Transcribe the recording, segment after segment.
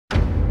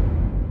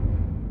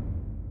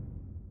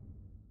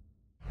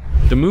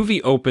The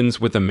movie opens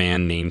with a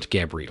man named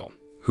Gabriel,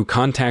 who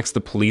contacts the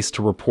police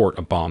to report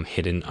a bomb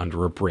hidden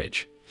under a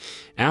bridge.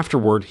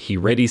 Afterward, he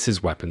readies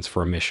his weapons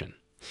for a mission.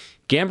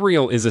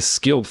 Gabriel is a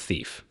skilled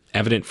thief,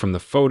 evident from the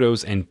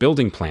photos and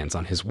building plans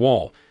on his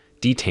wall,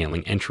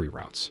 detailing entry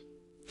routes.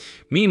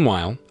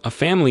 Meanwhile, a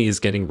family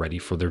is getting ready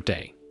for their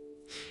day.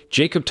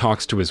 Jacob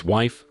talks to his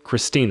wife,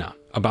 Christina,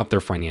 about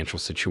their financial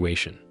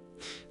situation.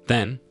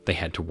 Then, they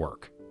head to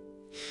work.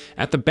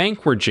 At the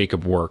bank where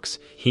Jacob works,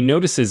 he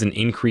notices an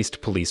increased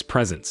police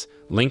presence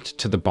linked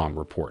to the bomb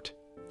report.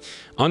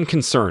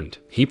 Unconcerned,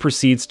 he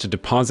proceeds to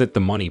deposit the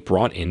money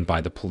brought in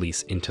by the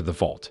police into the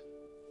vault.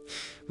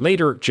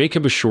 Later,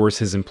 Jacob assures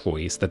his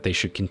employees that they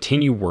should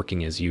continue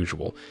working as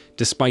usual,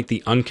 despite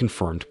the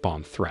unconfirmed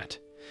bomb threat.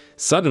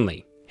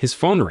 Suddenly, his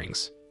phone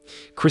rings.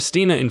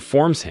 Christina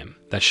informs him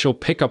that she'll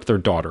pick up their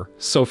daughter,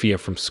 Sophia,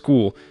 from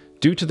school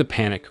due to the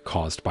panic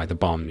caused by the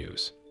bomb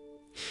news.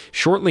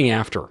 Shortly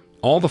after,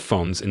 all the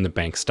phones in the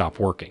bank stop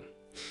working.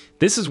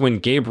 This is when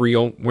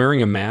Gabriel,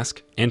 wearing a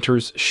mask,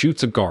 enters,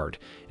 shoots a guard,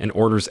 and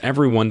orders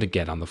everyone to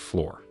get on the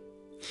floor.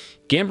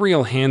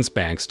 Gabriel hands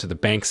bags to the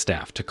bank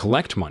staff to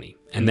collect money,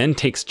 and then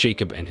takes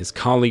Jacob and his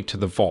colleague to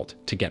the vault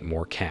to get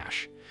more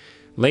cash.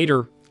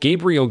 Later,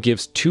 Gabriel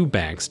gives 2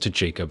 bags to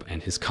Jacob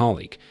and his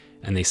colleague,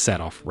 and they set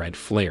off red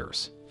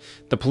flares.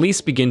 The police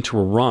begin to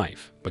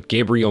arrive, but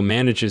Gabriel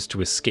manages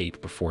to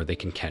escape before they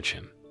can catch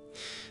him.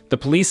 The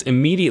police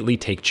immediately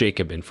take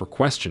Jacob in for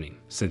questioning,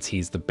 since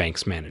he's the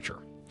bank's manager.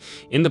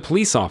 In the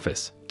police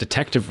office,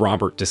 Detective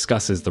Robert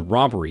discusses the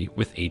robbery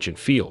with Agent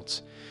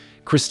Fields.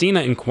 Christina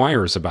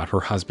inquires about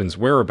her husband's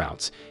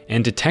whereabouts,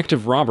 and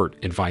Detective Robert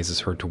advises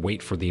her to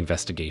wait for the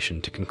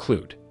investigation to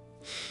conclude.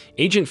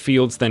 Agent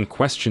Fields then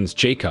questions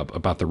Jacob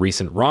about the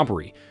recent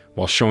robbery,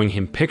 while showing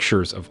him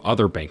pictures of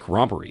other bank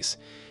robberies.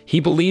 He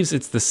believes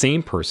it's the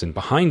same person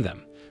behind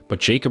them, but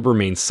Jacob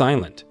remains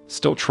silent,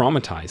 still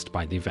traumatized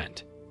by the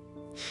event.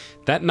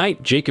 That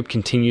night, Jacob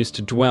continues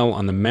to dwell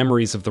on the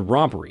memories of the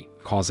robbery,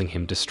 causing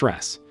him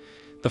distress.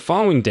 The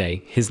following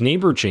day, his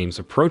neighbor James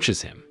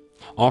approaches him,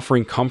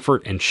 offering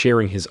comfort and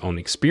sharing his own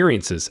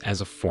experiences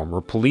as a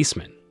former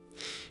policeman.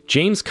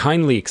 James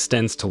kindly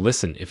extends to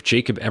listen if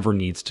Jacob ever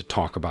needs to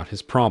talk about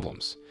his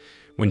problems.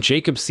 When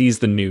Jacob sees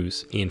the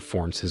news, he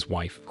informs his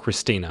wife,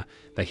 Christina,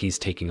 that he's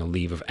taking a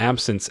leave of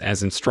absence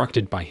as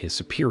instructed by his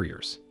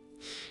superiors.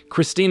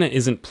 Christina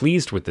isn't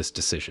pleased with this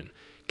decision,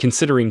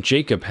 considering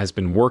Jacob has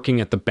been working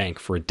at the bank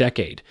for a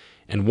decade,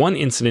 and one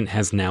incident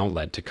has now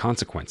led to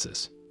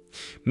consequences.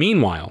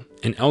 Meanwhile,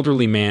 an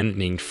elderly man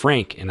named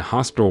Frank in a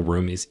hospital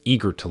room is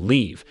eager to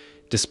leave,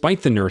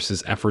 despite the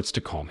nurse's efforts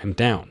to calm him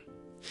down.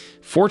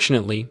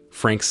 Fortunately,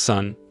 Frank's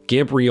son,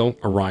 Gabriel,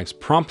 arrives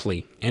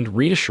promptly and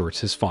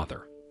reassures his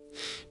father.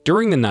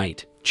 During the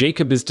night,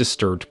 Jacob is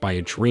disturbed by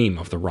a dream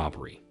of the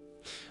robbery.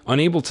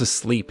 Unable to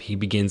sleep, he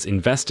begins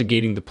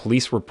investigating the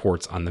police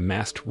reports on the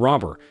masked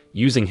robber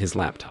using his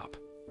laptop.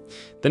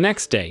 The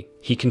next day,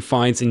 he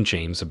confides in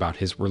James about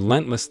his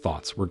relentless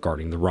thoughts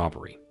regarding the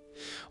robbery.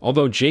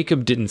 Although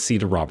Jacob didn't see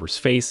the robber's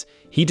face,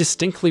 he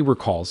distinctly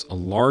recalls a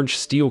large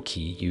steel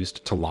key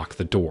used to lock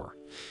the door.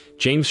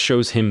 James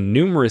shows him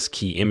numerous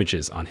key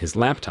images on his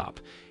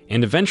laptop,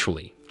 and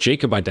eventually,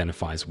 Jacob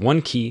identifies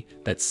one key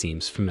that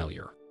seems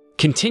familiar.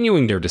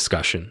 Continuing their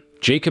discussion,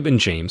 Jacob and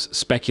James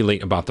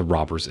speculate about the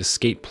robber's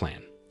escape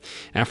plan.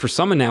 After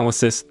some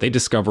analysis, they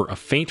discover a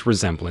faint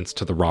resemblance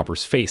to the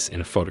robber's face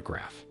in a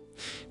photograph.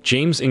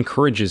 James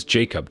encourages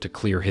Jacob to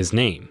clear his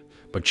name,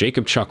 but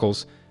Jacob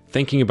chuckles,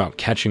 thinking about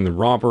catching the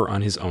robber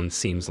on his own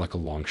seems like a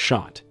long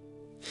shot.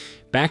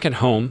 Back at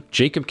home,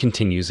 Jacob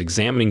continues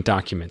examining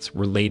documents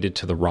related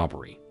to the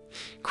robbery.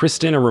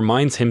 Christina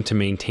reminds him to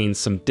maintain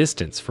some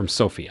distance from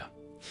Sophia.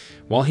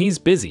 While he's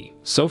busy,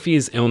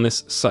 Sophia's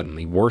illness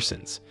suddenly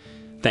worsens.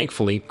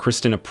 Thankfully,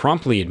 Christina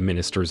promptly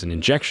administers an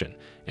injection,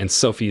 and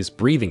Sophia's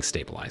breathing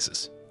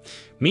stabilizes.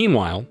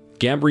 Meanwhile,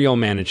 Gabriel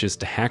manages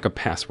to hack a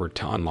password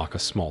to unlock a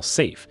small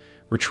safe,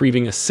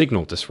 retrieving a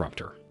signal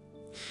disruptor.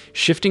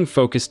 Shifting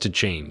focus to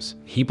James,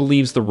 he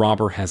believes the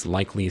robber has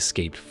likely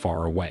escaped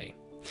far away.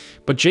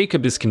 But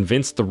Jacob is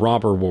convinced the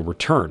robber will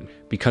return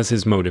because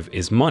his motive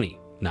is money,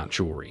 not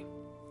jewelry.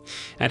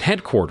 At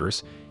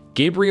headquarters,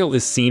 Gabriel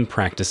is seen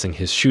practicing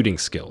his shooting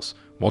skills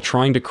while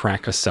trying to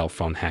crack a cell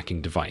phone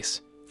hacking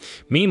device.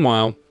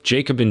 Meanwhile,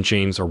 Jacob and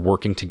James are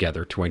working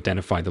together to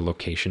identify the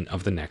location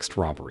of the next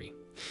robbery.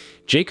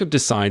 Jacob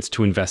decides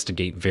to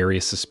investigate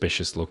various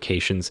suspicious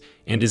locations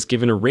and is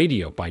given a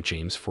radio by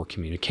James for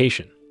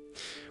communication.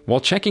 While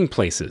checking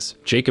places,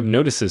 Jacob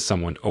notices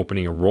someone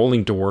opening a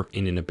rolling door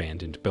in an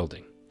abandoned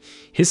building.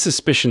 His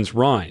suspicions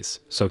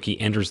rise, so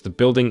he enters the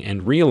building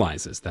and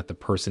realizes that the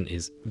person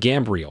is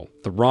Gabriel,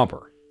 the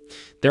robber.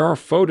 There are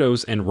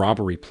photos and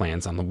robbery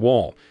plans on the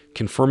wall,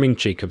 confirming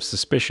Jacob's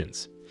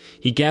suspicions.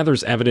 He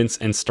gathers evidence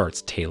and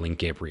starts tailing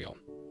Gabriel.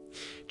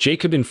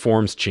 Jacob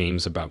informs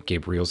James about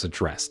Gabriel's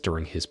address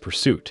during his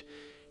pursuit.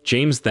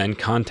 James then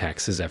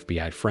contacts his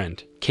FBI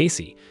friend,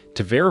 Casey,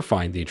 to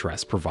verify the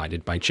address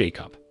provided by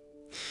Jacob.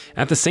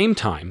 At the same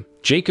time,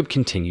 Jacob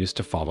continues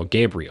to follow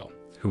Gabriel,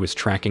 who is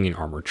tracking an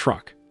armored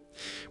truck.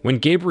 When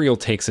Gabriel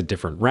takes a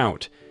different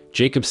route,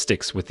 Jacob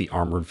sticks with the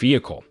armored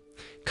vehicle,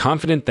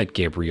 confident that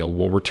Gabriel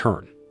will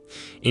return.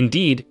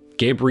 Indeed,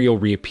 Gabriel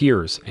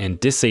reappears and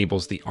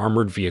disables the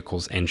armored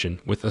vehicle's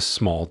engine with a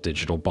small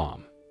digital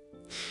bomb.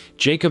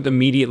 Jacob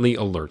immediately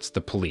alerts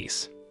the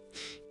police.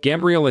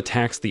 Gabriel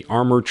attacks the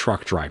armored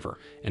truck driver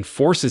and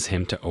forces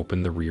him to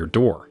open the rear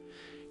door.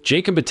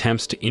 Jacob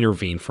attempts to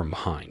intervene from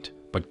behind,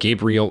 but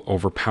Gabriel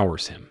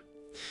overpowers him.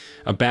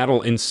 A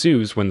battle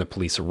ensues when the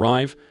police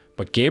arrive,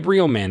 but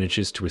Gabriel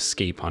manages to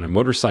escape on a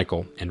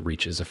motorcycle and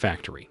reaches a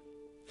factory.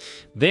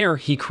 There,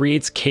 he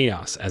creates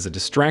chaos as a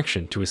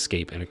distraction to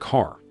escape in a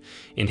car.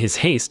 In his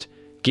haste,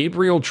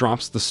 Gabriel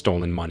drops the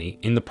stolen money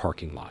in the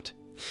parking lot.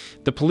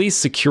 The police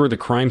secure the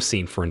crime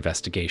scene for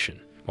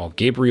investigation, while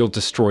Gabriel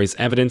destroys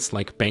evidence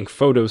like bank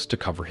photos to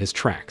cover his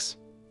tracks.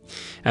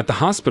 At the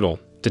hospital,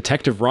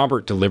 Detective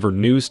Robert delivered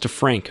news to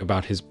Frank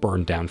about his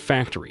burned-down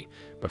factory,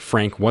 but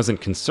Frank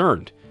wasn't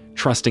concerned,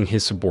 trusting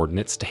his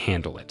subordinates to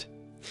handle it.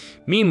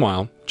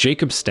 Meanwhile,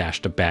 Jacob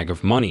stashed a bag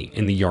of money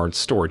in the yard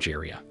storage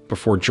area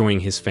before joining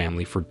his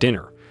family for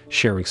dinner,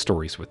 sharing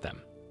stories with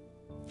them.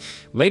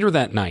 Later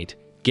that night,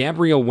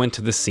 Gabriel went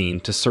to the scene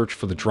to search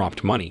for the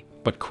dropped money,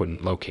 but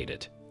couldn't locate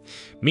it.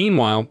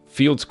 Meanwhile,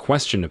 Fields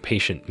questioned a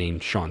patient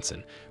named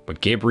Johnson,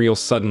 but Gabriel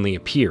suddenly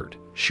appeared,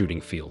 shooting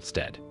Fields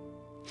dead.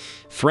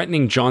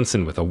 Threatening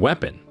Johnson with a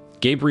weapon,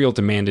 Gabriel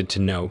demanded to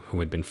know who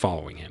had been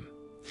following him.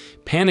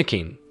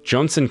 Panicking,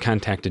 Johnson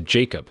contacted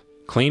Jacob,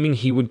 claiming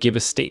he would give a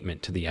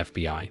statement to the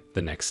FBI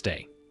the next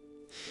day.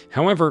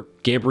 However,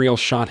 Gabriel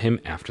shot him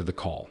after the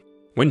call.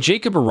 When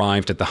Jacob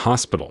arrived at the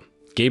hospital,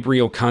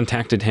 Gabriel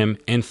contacted him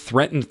and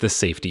threatened the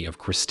safety of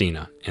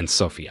Christina and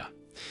Sophia.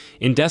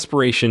 In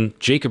desperation,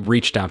 Jacob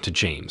reached out to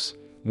James,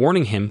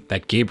 warning him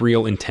that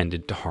Gabriel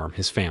intended to harm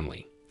his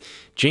family.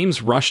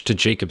 James rushed to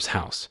Jacob's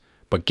house,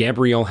 but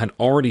Gabriel had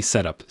already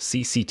set up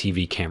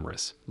CCTV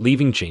cameras,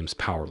 leaving James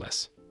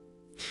powerless.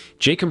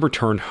 Jacob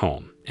returned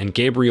home, and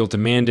Gabriel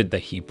demanded that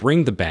he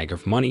bring the bag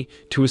of money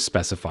to a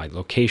specified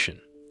location.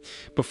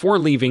 Before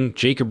leaving,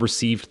 Jacob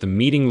received the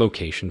meeting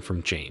location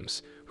from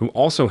James, who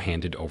also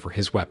handed over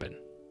his weapon.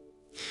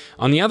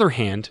 On the other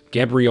hand,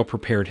 Gabriel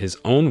prepared his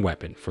own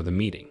weapon for the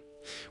meeting,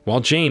 while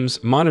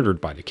James, monitored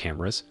by the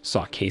cameras,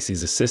 sought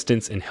Casey's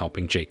assistance in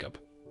helping Jacob.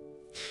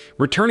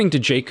 Returning to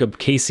Jacob,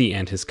 Casey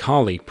and his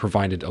colleague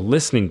provided a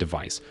listening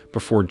device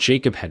before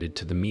Jacob headed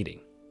to the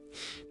meeting.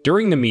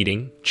 During the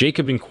meeting,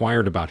 Jacob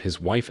inquired about his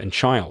wife and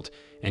child,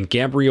 and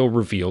Gabriel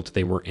revealed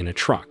they were in a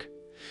truck.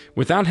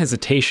 Without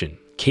hesitation,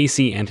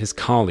 Casey and his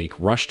colleague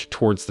rushed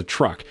towards the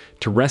truck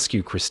to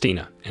rescue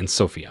Christina and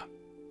Sophia.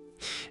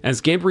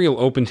 As Gabriel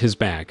opened his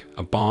bag,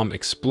 a bomb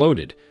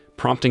exploded,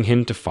 prompting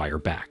him to fire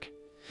back.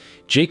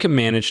 Jacob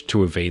managed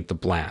to evade the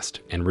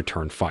blast and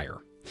return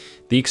fire.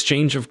 The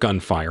exchange of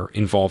gunfire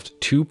involved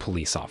 2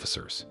 police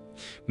officers.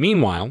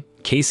 Meanwhile,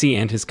 Casey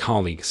and his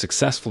colleague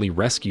successfully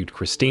rescued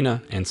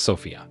Christina and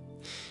Sophia.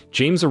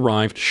 James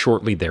arrived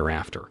shortly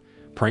thereafter,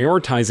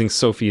 prioritizing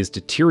Sophia's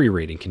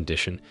deteriorating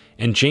condition,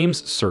 and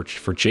James searched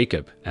for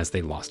Jacob as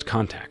they lost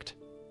contact.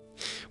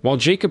 While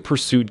Jacob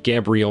pursued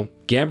Gabriel,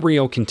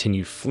 Gabriel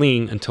continued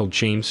fleeing until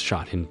James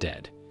shot him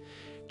dead.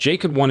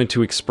 Jacob wanted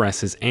to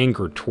express his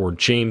anger toward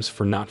James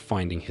for not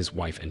finding his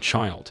wife and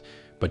child,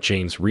 but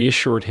James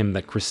reassured him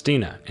that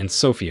Christina and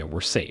Sophia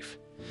were safe.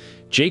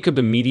 Jacob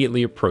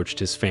immediately approached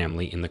his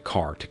family in the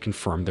car to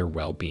confirm their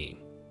well-being.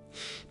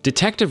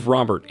 Detective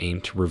Robert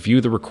aimed to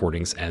review the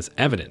recordings as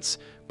evidence,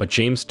 but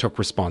James took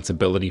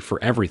responsibility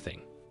for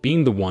everything,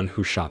 being the one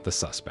who shot the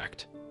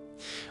suspect.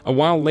 A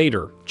while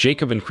later,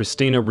 Jacob and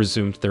Christina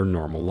resumed their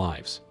normal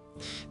lives.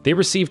 They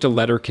received a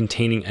letter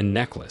containing a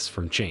necklace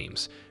from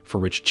James, for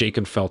which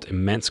Jacob felt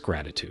immense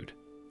gratitude.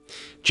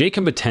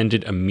 Jacob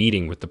attended a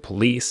meeting with the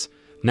police,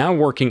 now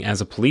working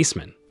as a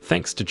policeman,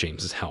 thanks to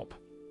James's help.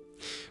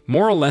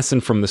 Moral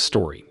lesson from the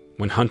story: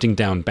 when hunting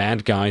down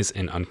bad guys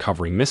and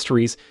uncovering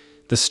mysteries,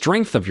 the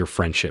strength of your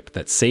friendship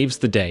that saves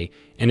the day,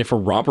 and if a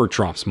robber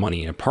drops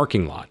money in a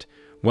parking lot,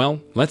 well,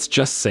 let's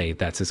just say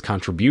that's his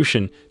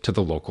contribution to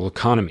the local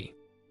economy.